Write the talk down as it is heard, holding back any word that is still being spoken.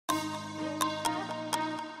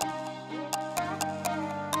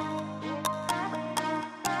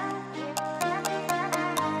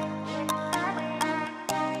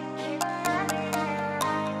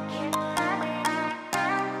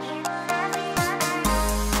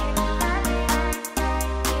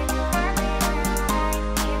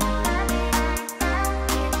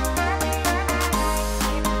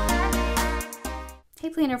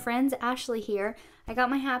planner friends, Ashley here. I got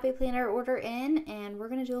my Happy Planner order in and we're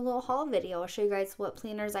going to do a little haul video. I'll show you guys what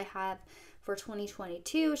planners I have for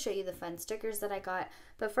 2022, show you the fun stickers that I got.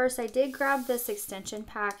 But first I did grab this extension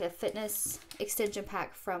pack, a fitness extension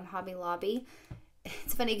pack from Hobby Lobby.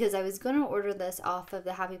 It's funny because I was going to order this off of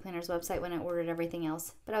the Happy Planners website when I ordered everything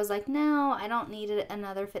else. But I was like, no, I don't need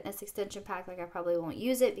another fitness extension pack. Like I probably won't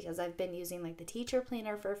use it because I've been using like the teacher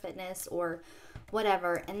planner for fitness or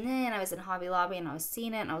whatever. And then I was in Hobby Lobby and I was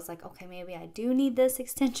seeing it and I was like, okay, maybe I do need this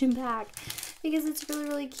extension pack because it's really,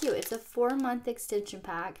 really cute. It's a 4-month extension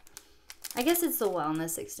pack. I guess it's the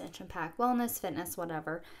wellness extension pack, wellness, fitness,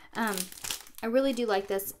 whatever. I really do like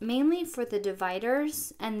this, mainly for the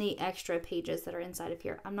dividers and the extra pages that are inside of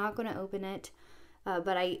here. I'm not going to open it,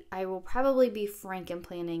 but I will probably be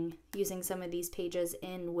planning using some of these pages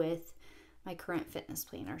in with my current fitness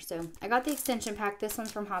planner. So I got the extension pack. This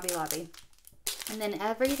one's from Hobby Lobby. And then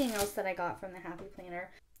everything else that I got from the Happy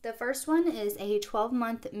Planner. The first one is a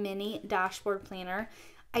 12-month mini dashboard planner.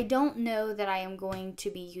 I don't know that I am going to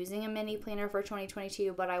be using a mini planner for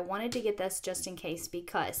 2022, but I wanted to get this just in case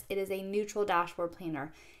because it is a neutral dashboard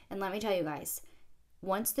planner. And let me tell you guys,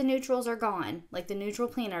 once the neutrals are gone, like the neutral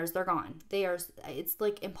planners, they're gone. It's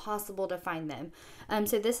like impossible to find them.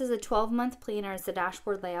 So this is a 12-month planner. It's a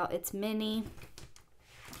dashboard layout. It's mini.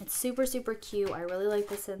 It's super, super cute. I really like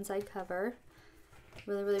this inside cover.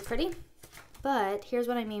 Really, really pretty. But here's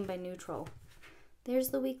what I mean by neutral. There's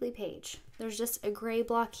the weekly page. There's just a gray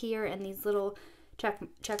block here and these little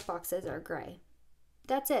check boxes are gray.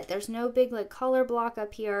 That's it. There's no big like color block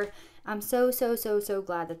up here. I'm so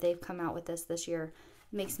glad that they've come out with this year.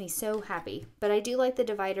 It makes me so happy. But I do like the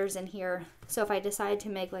dividers in here. So if I decide to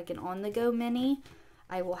make like an on-the-go mini,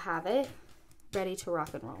 I will have it ready to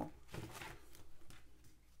rock and roll.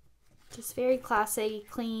 Just very classy,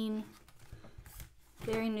 clean,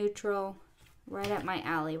 very neutral, right up my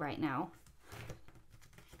alley right now.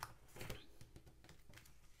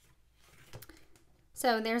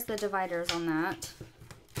 So there's the dividers on that.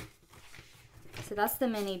 So that's the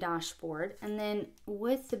mini dashboard. And then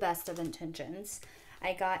with the best of intentions,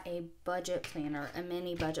 I got a budget planner, a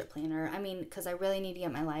mini budget planner. I mean, because I really need to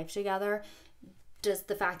get my life together. Does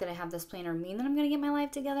the fact that I have this planner mean that I'm going to get my life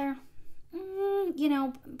together? You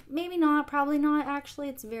know, maybe not, probably not. Actually,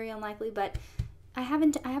 it's very unlikely, but I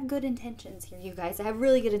have good intentions here, you guys. I have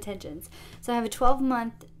really good intentions. So I have a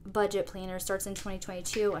 12-month budget planner, starts in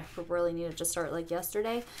 2022. I really needed to start like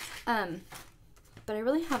yesterday. But I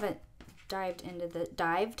really haven't I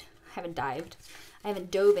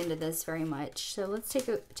haven't dove into this very much. So let's take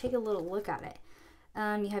a little look at it.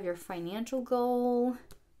 You have your financial goal.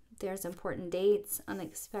 There's important dates,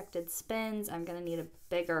 unexpected spends. I'm going to need a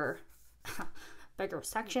bigger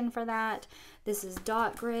section for that. This is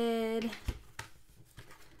dot grid.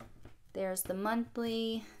 There's the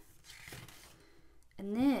monthly.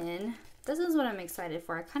 And then this is what I'm excited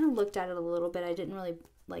for. I kind of looked at it a little bit. I didn't really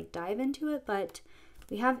like dive into it, but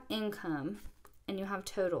we have income and you have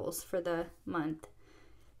totals for the month.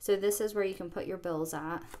 So this is where you can put your bills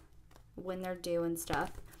at when they're due and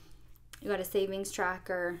stuff. You got a savings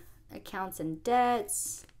tracker, accounts and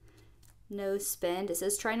debts, no spend. It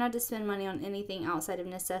says try not to spend money on anything outside of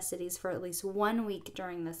necessities for at least 1 week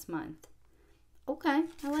during this month. Okay,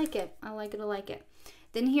 I like it. I like it.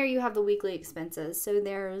 Then here you have the weekly expenses. So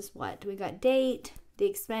there's what? We got date, the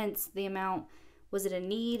expense, the amount. Was it a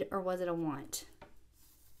need or was it a want?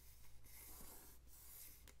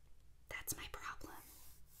 That's my problem.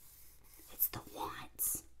 It's the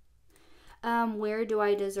wants. Where do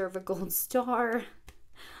I deserve a gold star?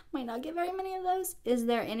 Might not get very many of those. Is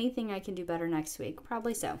there anything I can do better next week?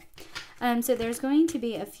 Probably so. So there's going to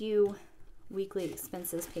be a few weekly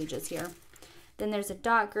expenses pages here. Then there's a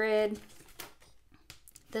dot grid.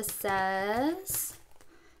 This says,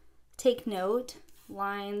 take note,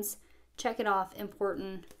 lines, check it off,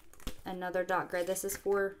 important, another dot grid. This is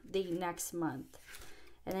for the next month.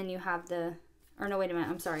 And then you have no, wait a minute,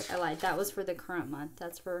 I'm sorry, I lied. That was for the current month.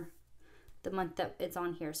 That's for the month that it's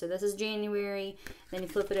on here. So this is January. Then you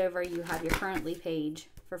flip it over, you have your currently page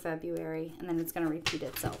for February, and then it's going to repeat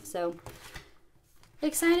itself. So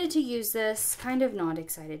excited to use this, kind of not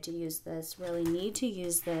excited to use this, really need to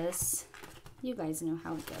use this. You guys know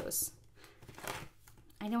how it goes.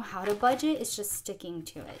 I know how to budget, it's just sticking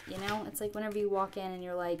to it, you know? It's like whenever you walk in and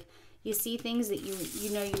you're like, you see things that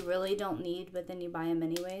you know you really don't need, but then you buy them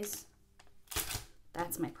anyways.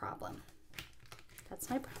 That's my problem.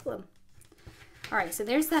 That's my problem. All right, so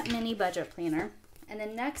there's that mini budget planner. And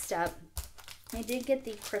then next up, I did get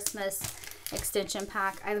the Christmas extension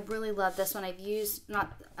pack. I really love this one.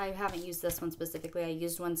 I haven't used this one specifically. I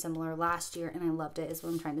used one similar last year and I loved it, is what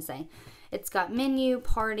I'm trying to say. It's got menu,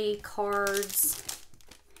 party, cards,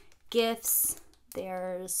 gifts.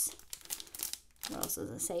 There's, what else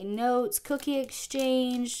does it say? Notes, cookie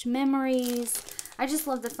exchange, memories. I just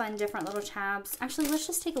love the fun, different little tabs. Actually, let's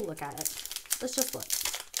just take a look at it. Let's just look.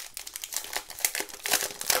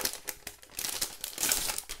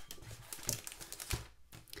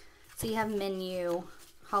 So you have menu,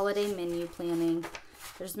 holiday menu planning.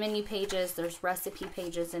 There's menu pages, there's recipe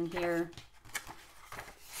pages in here.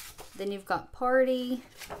 Then you've got party.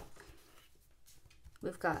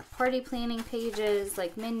 We've got party planning pages,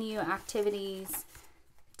 like menu, activities,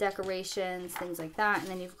 decorations, things like that. And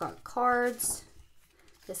then you've got cards.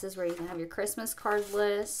 This is where you can have your Christmas card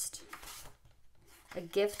list, a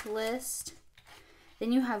gift list.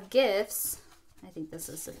 Then you have gifts. I think this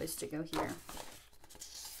is supposed to go here.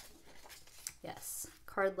 Yes,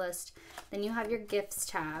 card list. Then you have your gifts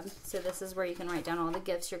tab. So this is where you can write down all the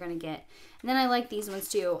gifts you're going to get. And then I like these ones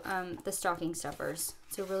too, the stocking stuffers.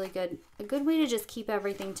 So really good, a good way to just keep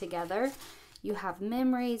everything together. You have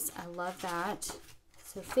memories. I love that.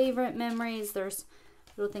 So favorite memories. There's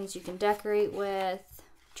little things you can decorate with.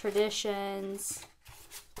 Traditions.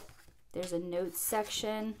 There's a notes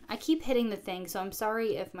section. I keep hitting the thing, so I'm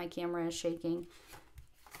sorry if my camera is shaking.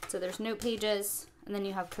 So there's note pages. And then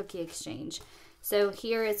you have cookie exchange. So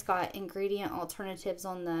here it's got ingredient alternatives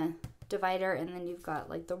on the divider, and then you've got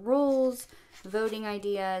like the rules, voting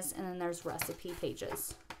ideas, and then there's recipe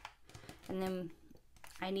pages. And then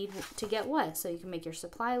I need to get what? So you can make your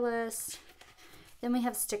supply list. Then we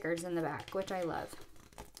have stickers in the back, which I love.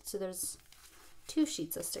 So there's 2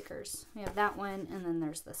 sheets of stickers. We have that one, and then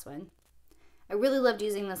there's this one. I really loved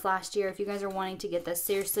using this last year. If you guys are wanting to get this,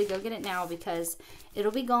 seriously, go get it now because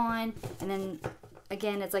it'll be gone. And then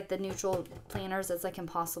again, it's like the neutral planners. It's like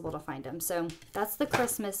impossible to find them. So that's the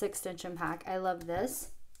Christmas extension pack. I love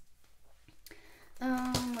this.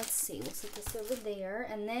 Let's see. We'll set this over there.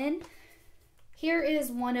 And then here is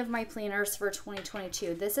one of my planners for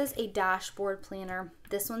 2022. This is a dashboard planner.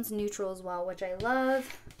 This one's neutral as well, which I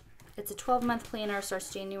love. It's a 12-month planner.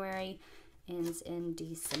 Starts January, ends in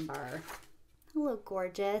December. Hello,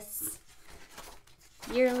 gorgeous.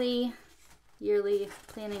 Yearly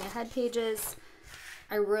planning ahead pages.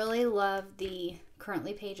 I really love the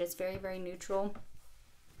currently page. It's very, very neutral.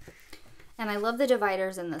 And I love the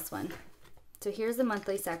dividers in this one. So here's the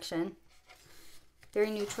monthly section.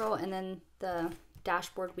 Very neutral. And then the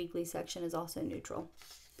dashboard weekly section is also neutral.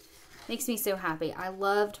 Makes me so happy. I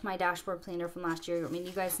loved my dashboard planner from last year. I mean,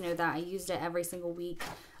 you guys know that. I used it every single week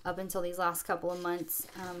up until these last couple of months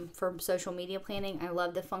for social media planning. I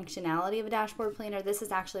love the functionality of a dashboard planner. This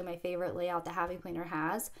is actually my favorite layout the Happy Planner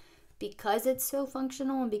has because it's so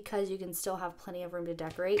functional and because you can still have plenty of room to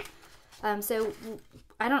decorate. So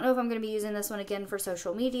I don't know if I'm going to be using this one again for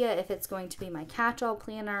social media, if it's going to be my catch-all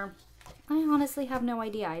planner. I honestly have no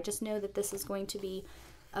idea. I just know that this is going to be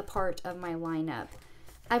a part of my lineup.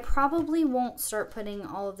 I probably won't start putting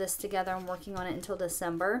all of this together and working on it until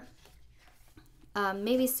December.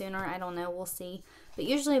 Maybe sooner, I don't know, we'll see. But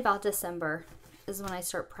usually about December is when I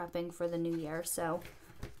start prepping for the new year. So,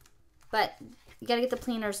 but you gotta get the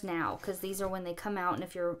planners now because these are when they come out. And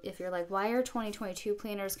if you're like, why are 2022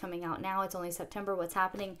 planners coming out now? It's only September. What's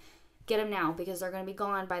happening? Get them now because they're gonna be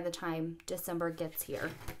gone by the time December gets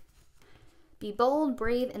here. Be bold,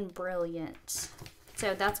 brave, and brilliant.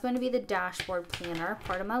 So that's going to be the dashboard planner,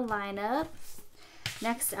 part of my lineup.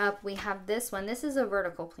 Next up, we have this one. This is a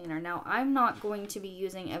vertical planner. Now, I'm not going to be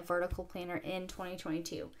using a vertical planner in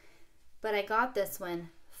 2022, but I got this one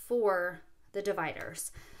for the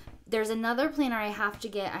dividers. There's another planner I have to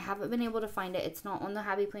get. I haven't been able to find it. It's not on the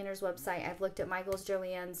Happy Planners website. I've looked at Michael's,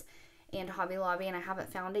 Joann's, and Hobby Lobby, and I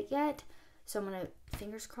haven't found it yet. So I'm going to,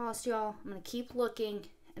 fingers crossed, y'all, I'm going to keep looking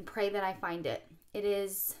and pray that I find it. It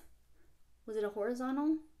is... Was it a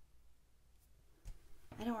horizontal?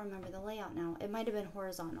 I don't remember the layout now. It might have been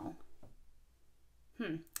horizontal.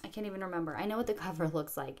 I can't even remember. I know what the cover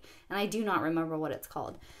looks like, and I do not remember what it's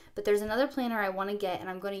called. But there's another planner I want to get, and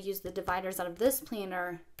I'm going to use the dividers out of this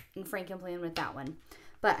planner and Frankenplan with that one.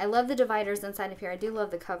 But I love the dividers inside of here. I do love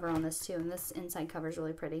the cover on this too, and this inside cover is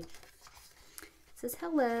really pretty. It says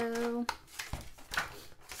hello.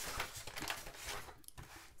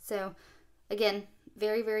 So, again,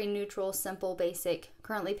 very, very neutral, simple, basic,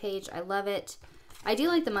 currently page. I love it. I do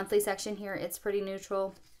like the monthly section here. It's pretty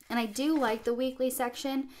neutral. And I do like the weekly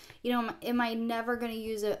section. You know, am I never going to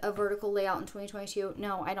use a vertical layout in 2022?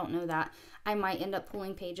 No, I don't know that. I might end up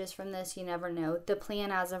pulling pages from this. You never know. The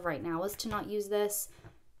plan as of right now is to not use this.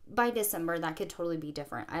 by December, that could totally be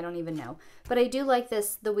different. I don't even know. But I do like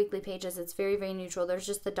this, the weekly pages. It's very, very neutral. There's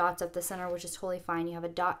just the dots up the center, which is totally fine. You have a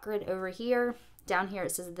dot grid over here. Down here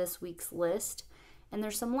it says this week's list. And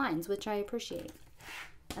there's some lines, which I appreciate.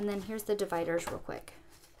 And then here's the dividers real quick.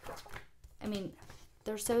 I mean,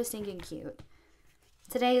 they're so stinking cute.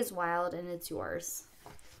 Today is wild and it's yours.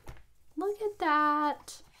 Look at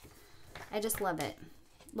that. I just love it.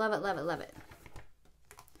 Love it, love it, love it.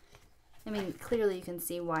 I mean, clearly you can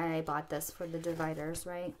see why I bought this for the dividers,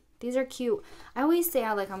 right? These are cute. I always say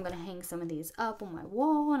I'm going to hang some of these up on my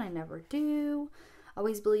wall, and I never do.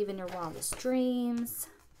 Always believe in your wildest dreams.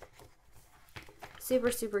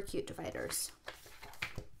 Super, super cute dividers.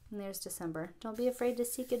 And there's December. Don't be afraid to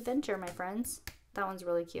seek adventure, my friends. That one's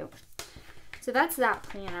really cute. So that's that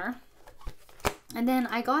planner. And then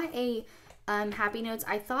I got a Happy Notes.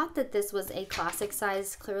 I thought that this was a classic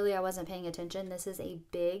size. Clearly I wasn't paying attention. This is a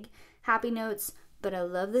big Happy Notes, but I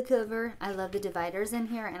love the cover. I love the dividers in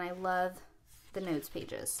here, and I love the notes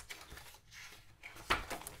pages.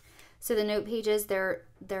 So the note pages, they're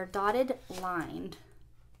dotted lined.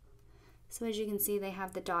 So as you can see, they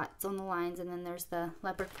have the dots on the lines, and then there's the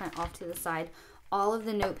leopard print off to the side. All of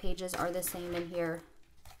the note pages are the same in here,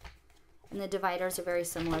 and the dividers are very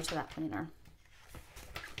similar to that planner.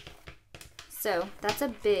 So that's a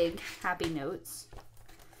big Happy Notes.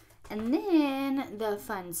 And then the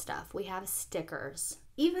fun stuff. We have stickers.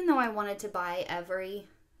 Even though I wanted to buy every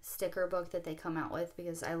sticker book that they come out with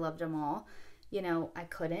because I loved them all, you know, I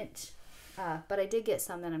couldn't. But I did get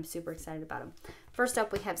some and I'm super excited about them. First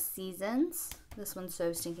up, we have Seasons. This one's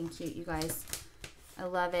so stinking cute, you guys. I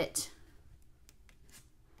love it.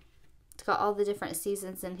 It's got all the different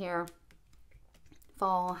seasons in here.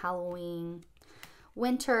 Fall, Halloween,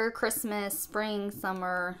 winter, Christmas, spring,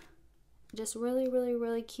 summer. Just really, really,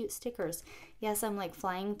 really cute stickers. Yes, I'm like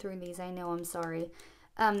flying through these. I know, I'm sorry.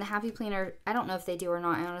 The Happy Planner, I don't know if they do or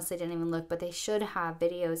not. I honestly didn't even look, but they should have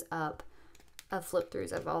videos up of flip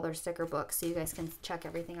throughs of all their sticker books so you guys can check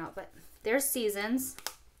everything out. But there's Seasons.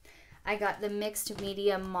 I got the mixed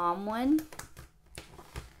media mom one.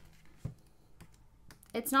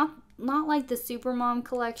 It's not like the Super Mom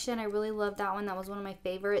collection. I really love that one. That was one of my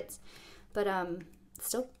favorites. But it's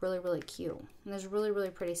still really, really cute. And there's really, really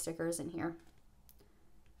pretty stickers in here.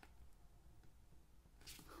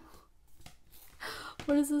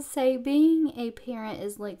 What does this say? Being a parent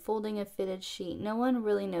is like folding a fitted sheet. No one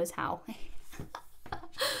really knows how.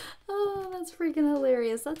 Oh, that's freaking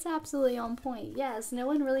hilarious. That's absolutely on point. Yes, no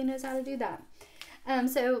one really knows how to do that.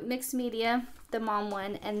 So mixed media, the mom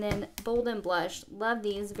one, and then Bold and Blush. Love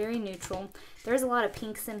these, very neutral. There's a lot of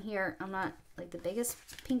pinks in here. I'm not like the biggest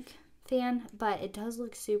pink fan, but it does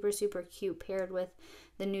look super, super cute paired with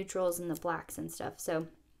the neutrals and the blacks and stuff. So,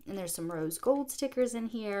 and there's some rose gold stickers in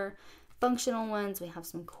here, functional ones. We have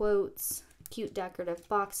some quotes, cute decorative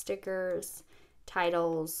box stickers,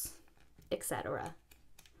 titles, etc.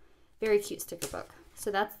 Very cute sticker book.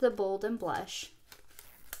 So that's the Bold and Blush.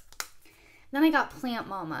 Then I got Plant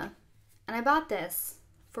Mama, and I bought this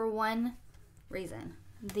for one reason.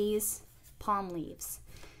 These palm leaves.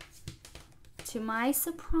 To my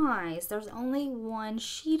surprise, there's only one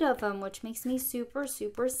sheet of them, which makes me super,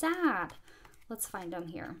 super sad. Let's find them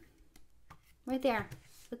here. Right there.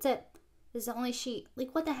 That's it. This is the only sheet.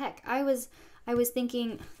 Like, what the heck? I was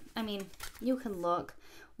thinking, I mean, you can look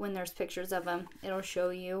when there's pictures of them. It'll show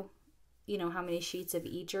you, you know, how many sheets of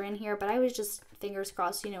each are in here. But I was just, fingers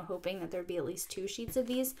crossed, you know, hoping that there'd be at least 2 sheets of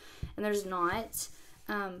these. And there's not,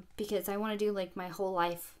 because I want to do, like, my whole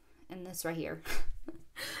life in this right here.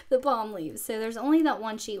 The palm leaves. So there's only that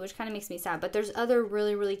one sheet, which kind of makes me sad. But there's other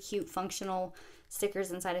really, really cute functional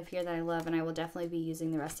stickers inside of here that I love. And I will definitely be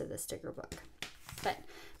using the rest of this sticker book. But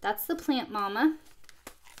that's the Plant Mama.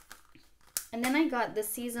 And then I got the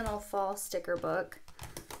seasonal fall sticker book.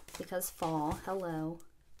 Because fall, hello.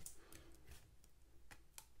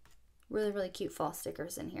 Really, really cute fall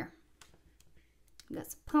stickers in here. We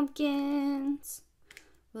got some pumpkins.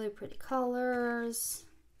 Really pretty colors.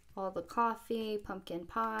 All the coffee, pumpkin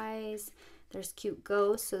pies. There's cute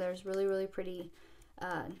ghosts, so there's really, really pretty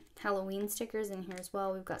Halloween stickers in here as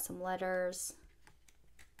well. We've got some letters.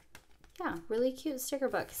 Yeah, really cute sticker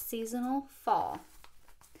book. Seasonal fall.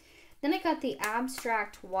 Then I got the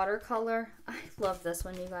abstract watercolor. I love this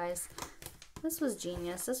one, you guys. This was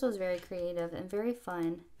genius. This was very creative and very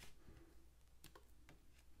fun.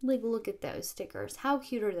 Like, look at those stickers. How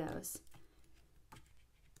cute are those?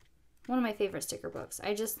 One of my favorite sticker books.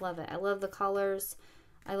 I just love it. I love the colors.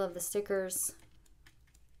 I love the stickers.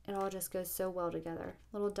 It all just goes so well together.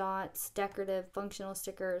 Little dots, decorative, functional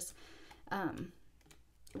stickers.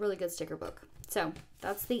 Really good sticker book. So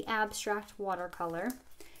that's the abstract watercolor.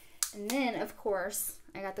 of course,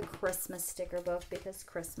 I got the Christmas sticker book because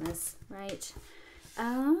Christmas, right?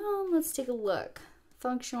 Let's take a look.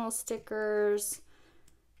 Functional stickers.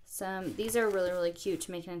 These are really, really cute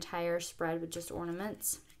to make an entire spread with just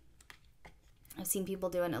ornaments. I've seen people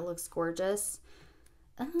do it and it looks gorgeous.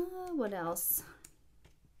 What else?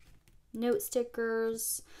 Note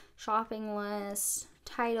stickers, shopping list,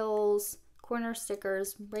 titles, corner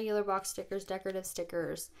stickers, regular box stickers, decorative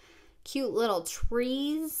stickers, cute little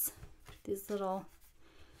trees, these little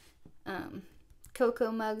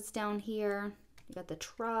cocoa mugs down here. You got the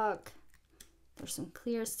truck. There's some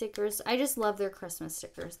clear stickers. I just love their Christmas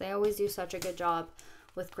stickers. They always do such a good job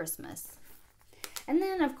with Christmas. And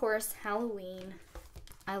then, of course, Halloween.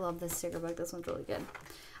 I love this sticker book. This one's really good.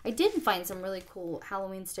 I did find some really cool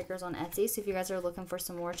Halloween stickers on Etsy. So if you guys are looking for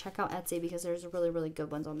some more, check out Etsy because there's really, really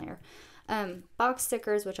good ones on there. Box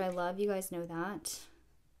stickers, which I love. You guys know that.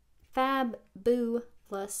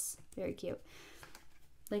 Fabulous. Very cute.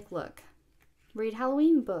 Like, look. Read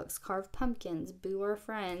Halloween books. Carve pumpkins. Boo our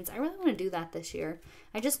friends. I really want to do that this year.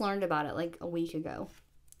 I just learned about it like a week ago.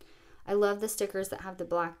 I love the stickers that have the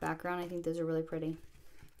black background. I think those are really pretty.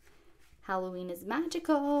 Halloween is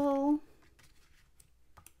magical.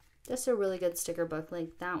 Just a really good sticker book.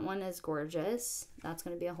 Like, that one is gorgeous. That's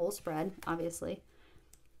going to be a whole spread, obviously.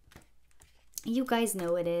 You guys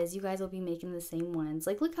know it is. You guys will be making the same ones.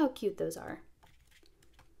 Like, look how cute those are.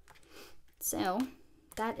 So,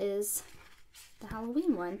 that is the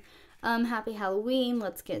Halloween one. Happy Halloween.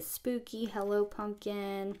 Let's get spooky. Hello,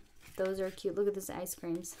 pumpkin. Those are cute. Look at those ice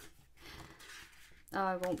creams. Oh,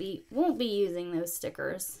 I won't be using those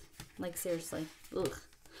stickers. Like, seriously. Ugh.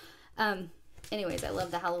 Anyways, I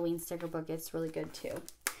love the Halloween sticker book. It's really good too.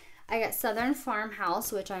 I got Southern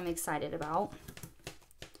Farmhouse, which I'm excited about.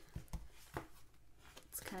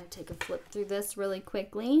 Let's kind of take a flip through this really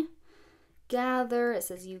quickly. Gather. It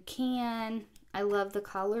says you can. I love the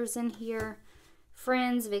colors in here.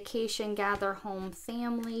 Friends, vacation, gather, home,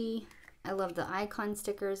 family. I love the icon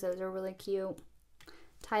stickers. Those are really cute.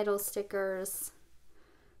 Title stickers.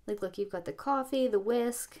 Like, look, you've got the coffee, the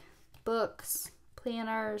whisk, books,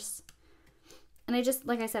 planners. And I just,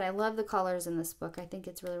 like I said, I love the colors in this book. I think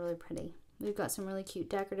it's really, really pretty. We've got some really cute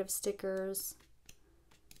decorative stickers.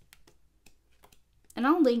 And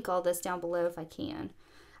I'll link all this down below if I can.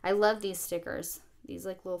 I love these stickers. These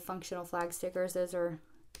like little functional flag stickers. Those are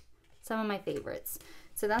some of my favorites.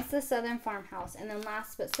 So that's the Southern Farmhouse. And then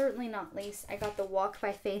last but certainly not least, I got the Walk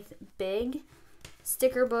by Faith Big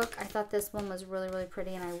sticker book. I thought this one was really, really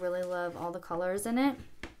pretty, and I really love all the colors in it.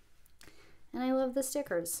 And I love the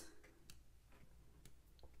stickers.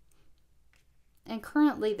 And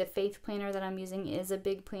currently the Faith planner that I'm using is a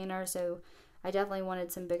big planner, so I definitely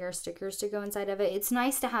wanted some bigger stickers to go inside of it. It's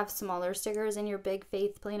nice to have smaller stickers in your big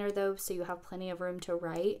Faith planner though, so you have plenty of room to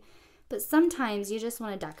write. But sometimes you just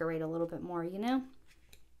want to decorate a little bit more, you know?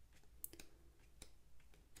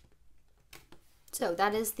 So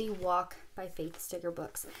that is the Walk by Faith sticker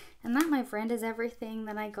books. And that, my friend, is everything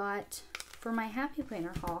that I got for my Happy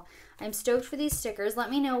Planner haul. I'm stoked for these stickers. Let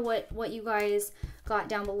me know what you guys got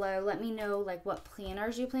down below. Let me know like what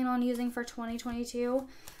planners you plan on using for 2022.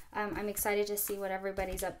 I'm excited to see what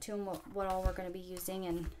everybody's up to and what all we're going to be using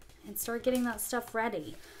and start getting that stuff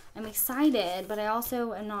ready. I'm excited, but I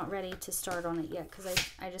also am not ready to start on it yet because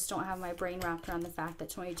I just don't have my brain wrapped around the fact that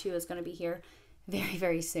 22 is going to be here very,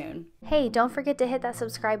 very soon. Hey, don't forget to hit that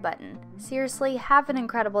subscribe button. Seriously, have an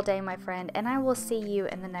incredible day, my friend, and I will see you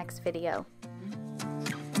in the next video.